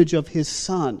to the image of his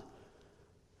Son.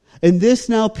 And this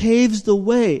now paves the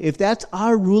way. If that's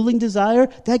our ruling desire,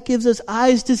 that gives us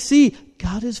eyes to see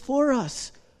God is for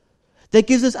us. That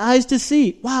gives us eyes to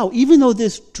see, wow, even though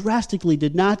this drastically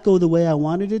did not go the way I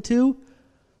wanted it to,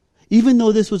 even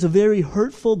though this was a very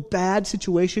hurtful, bad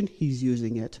situation, he's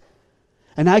using it.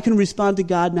 And I can respond to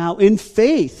God now in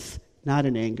faith, not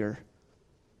in anger.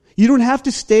 You don't have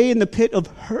to stay in the pit of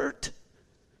hurt.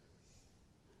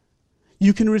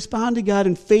 You can respond to God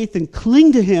in faith and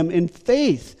cling to him in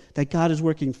faith that God is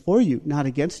working for you, not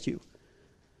against you.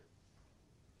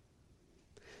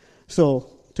 So,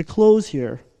 to close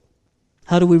here,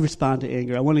 how do we respond to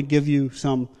anger? I want to give you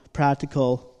some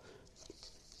practical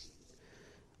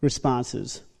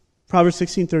responses. Proverbs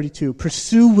 16:32,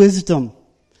 pursue wisdom.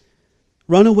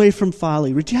 Run away from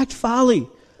folly. Reject folly.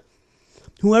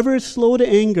 Whoever is slow to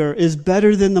anger is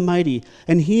better than the mighty,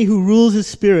 and he who rules his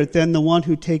spirit than the one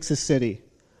who takes a city.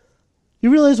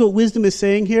 You realize what wisdom is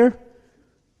saying here?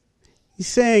 He's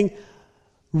saying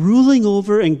ruling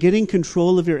over and getting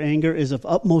control of your anger is of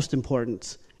utmost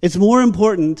importance. It's more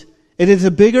important. It is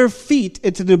a bigger feat.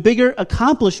 It's a bigger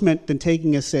accomplishment than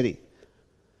taking a city.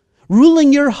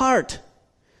 Ruling your heart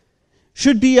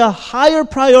should be a higher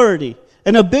priority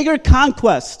and a bigger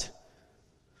conquest.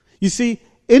 You see,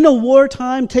 in a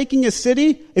wartime, taking a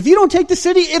city, if you don't take the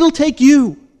city, it'll take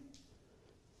you.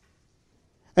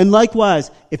 And likewise,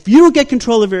 if you don't get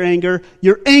control of your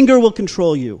anger will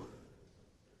control you.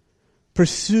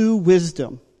 Pursue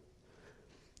wisdom.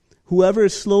 Whoever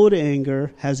is slow to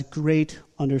anger has great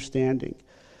understanding,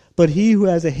 but he who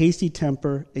has a hasty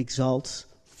temper exalts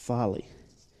folly.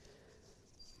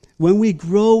 When we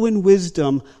grow in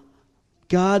wisdom,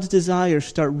 God's desires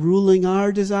start ruling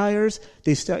our desires.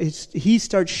 He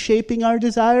starts shaping our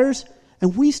desires,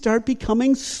 and we start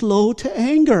becoming slow to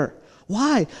anger.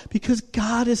 Why? Because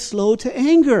God is slow to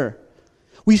anger.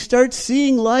 We start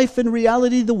seeing life and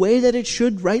reality the way that it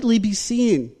should rightly be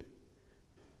seen.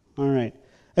 All right.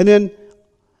 And then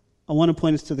I want to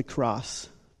point us to the cross.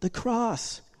 The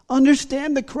cross.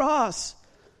 Understand the cross.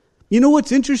 You know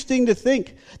what's interesting to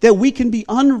think? That we can be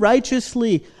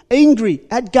unrighteously angry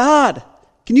at God.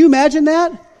 Can you imagine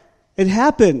that? It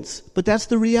happens, but that's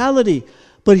the reality.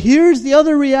 But here's the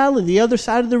other reality, the other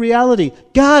side of the reality.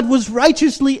 God was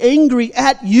righteously angry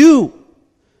at you.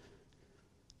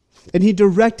 And he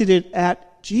directed it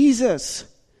at Jesus.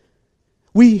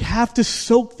 We have to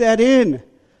soak that in.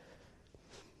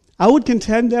 I would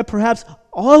contend that perhaps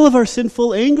all of our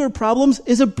sinful anger problems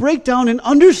is a breakdown in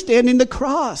understanding the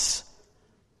cross.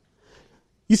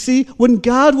 You see, when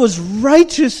God was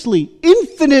righteously,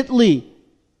 infinitely,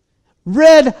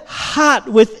 red hot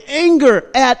with anger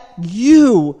at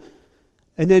you,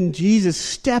 and then Jesus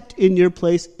stepped in your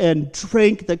place and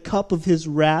drank the cup of his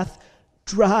wrath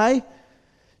dry,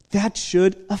 that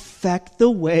should affect the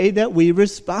way that we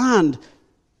respond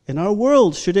in our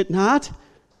world, should it not?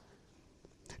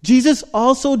 Jesus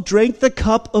also drank the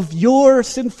cup of your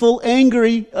sinful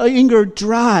anger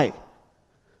dry.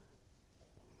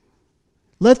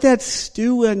 Let that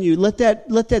stew in you. Let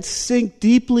that sink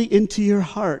deeply into your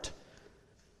heart.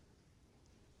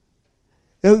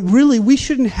 Really, we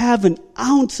shouldn't have an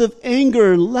ounce of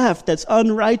anger left that's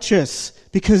unrighteous,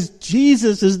 because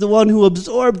Jesus is the one who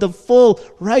absorbed the full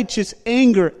righteous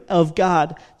anger of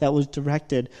God that was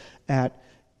directed at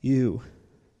you.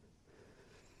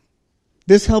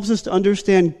 This helps us to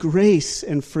understand grace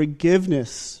and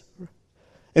forgiveness.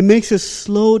 It makes us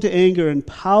slow to anger and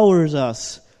empowers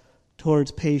us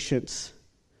towards patience.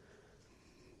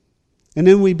 And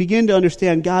then we begin to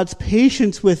understand God's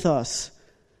patience with us.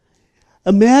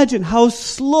 Imagine how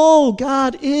slow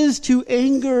God is to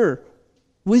anger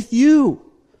with you.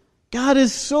 God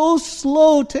is so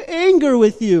slow to anger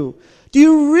with you. Do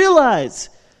you realize?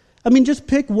 Just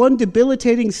pick one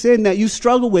debilitating sin that you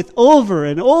struggle with over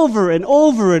and over and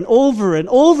over and over and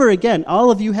over again.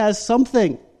 All of you has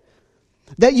something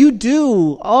that you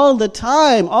do all the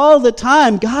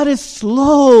time. God is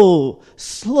slow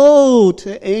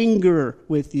to anger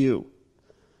with you.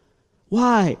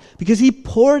 Why? Because he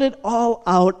poured it all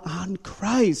out on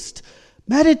Christ.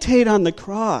 Meditate on the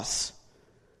cross.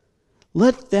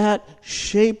 Let that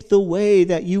shape the way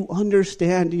that you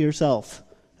understand yourself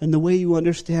and the way you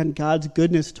understand God's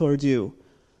goodness towards you.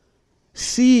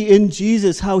 See in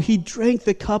Jesus how he drank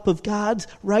the cup of God's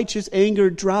righteous anger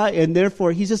dry, and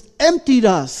therefore he just emptied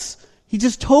us. He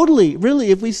just totally,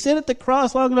 really, if we sit at the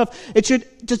cross long enough, it should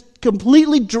just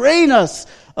completely drain us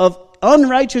of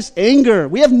unrighteous anger.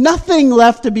 We have nothing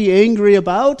left to be angry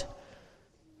about.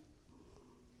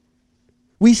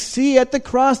 We see at the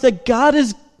cross that God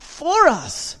is for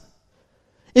us.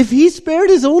 If he spared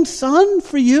his own son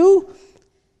for you,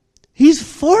 he's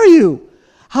for you.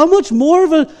 How much more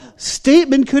of a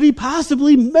statement could he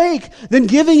possibly make than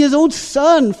giving his own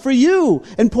son for you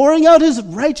and pouring out his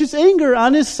righteous anger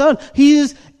on his son? He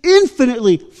is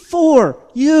infinitely for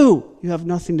you. You have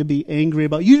nothing to be angry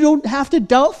about. You don't have to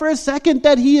doubt for a second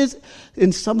that he is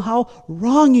in somehow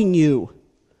wronging you.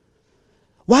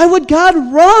 Why would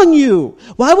God wrong you?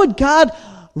 Why would God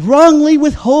wrongly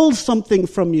withhold something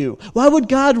from you? Why would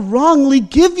God wrongly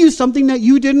give you something that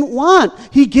you didn't want?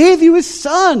 He gave you his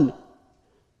son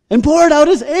and poured out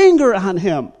his anger on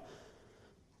him.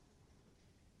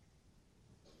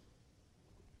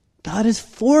 God is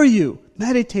for you.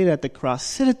 Meditate at the cross.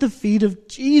 Sit at the feet of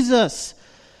Jesus.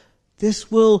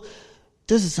 This will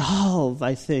dissolve,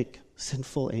 I think,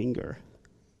 sinful anger.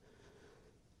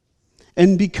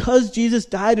 And because Jesus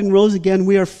died and rose again,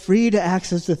 we are free to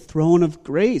access the throne of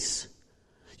grace.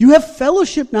 You have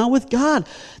fellowship now with God.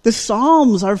 The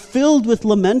Psalms are filled with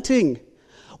lamenting.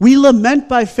 We lament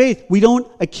by faith. We don't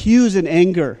accuse in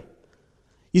anger.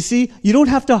 You see, you don't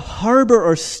have to harbor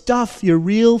or stuff your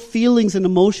real feelings and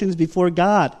emotions before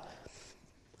God.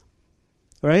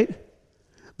 Right?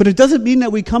 But it doesn't mean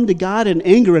that we come to God in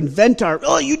anger and vent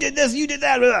our, you did this, you did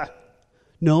that.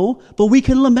 No, but we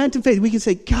can lament in faith. We can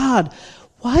say, God,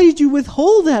 why did you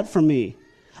withhold that from me?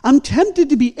 I'm tempted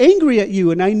to be angry at you,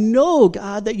 and I know,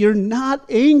 God, that you're not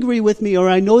angry with me, or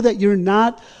I know that you're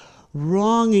not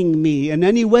wronging me in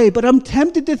any way, but I'm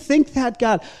tempted to think that,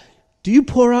 God. Do you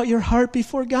pour out your heart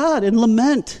before God and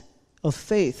lament of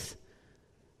faith?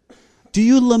 Do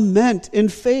you lament in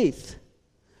faith?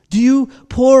 Do you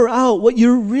pour out what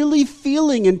you're really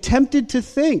feeling and tempted to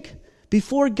think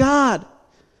before God?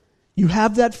 You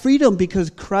have that freedom because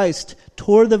Christ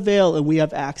tore the veil and we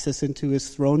have access into his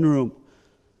throne room.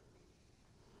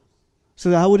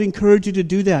 So I would encourage you to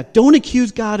do that. Don't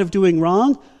accuse God of doing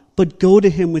wrong, but go to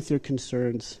him with your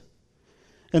concerns.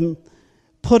 And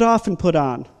put off and put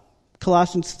on.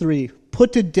 Colossians 3,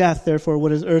 put to death, therefore,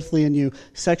 what is earthly in you,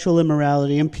 sexual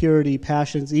immorality, impurity,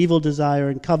 passions, evil desire,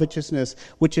 and covetousness,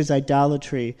 which is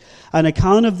idolatry. On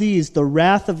account of these, the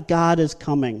wrath of God is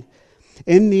coming.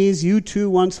 In these you too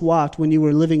once walked when you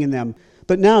were living in them.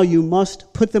 But now you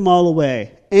must put them all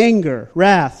away. Anger,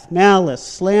 wrath, malice,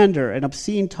 slander, and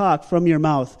obscene talk from your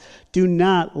mouth. Do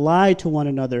not lie to one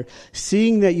another,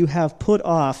 seeing that you have put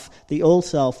off the old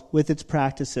self with its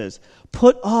practices.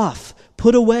 Put off,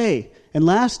 put away. And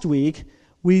last week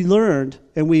we learned,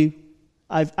 and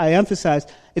I emphasized,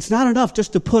 it's not enough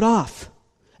just to put off.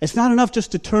 It's not enough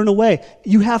just to turn away.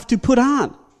 You have to put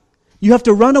on. You have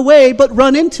to run away, but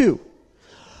run into.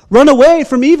 Run away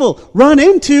from evil. Run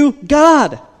into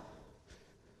God.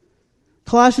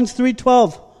 Colossians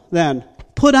 3:12 then.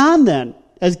 Put on then,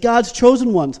 as God's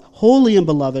chosen ones, holy and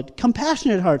beloved,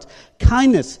 compassionate hearts,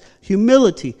 kindness,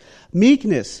 humility,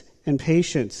 meekness, and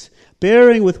patience,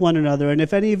 bearing with one another, and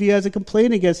if any of you has a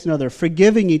complaint against another,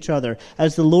 forgiving each other,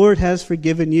 as the Lord has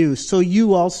forgiven you, so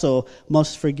you also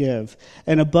must forgive.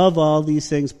 And above all these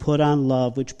things, put on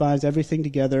love, which binds everything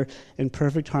together in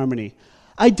perfect harmony.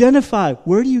 Identify,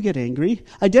 where do you get angry?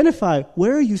 Identify,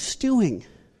 where are you stewing?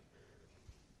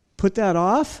 Put that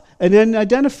off, and then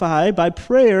identify by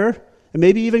prayer, and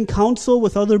maybe even counsel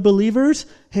with other believers,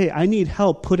 hey, I need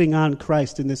help putting on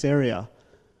Christ in this area.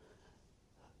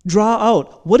 Draw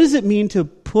out, what does it mean to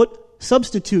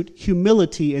substitute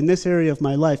humility in this area of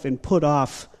my life and put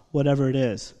off whatever it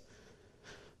is?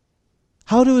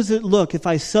 How does it look if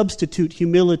I substitute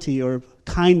humility or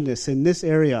kindness in this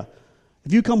area?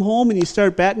 If you come home and you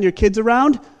start batting your kids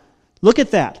around, look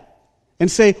at that and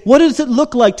say, what does it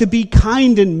look like to be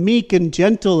kind and meek and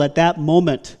gentle at that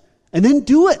moment? And then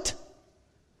do it.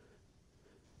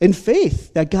 In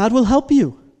faith that God will help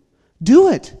you. Do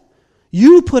it.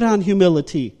 You put on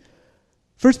humility.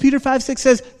 1 Peter 5:6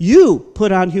 says, you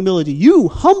put on humility. You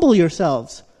humble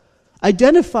yourselves.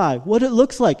 Identify what it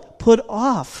looks like. Put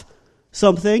off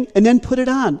something and then put it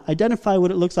on. Identify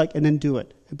what it looks like and then do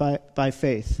it by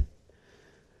faith.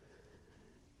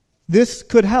 This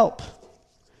could help,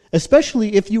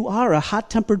 especially if you are a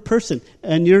hot-tempered person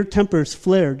and your tempers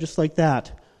flare just like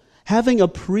that. Having a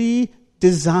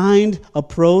pre-designed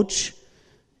approach,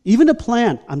 even a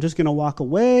plan. I'm just going to walk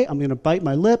away. I'm going to bite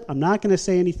my lip. I'm not going to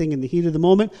say anything in the heat of the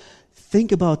moment.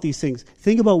 Think about these things.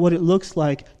 Think about what it looks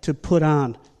like to put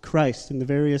on Christ in the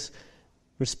various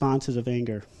responses of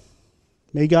anger.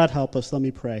 May God help us. Let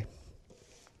me pray.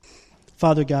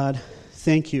 Father God,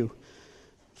 thank you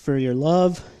for your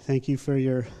love. Thank you for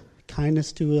your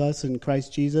kindness to us in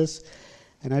Christ Jesus.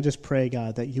 And I just pray,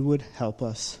 God, that you would help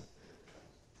us.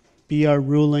 Be our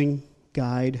ruling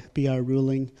guide. Be our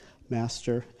ruling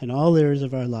master in all areas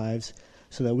of our lives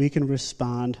so that we can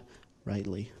respond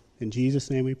rightly. In Jesus'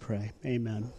 name we pray. Amen.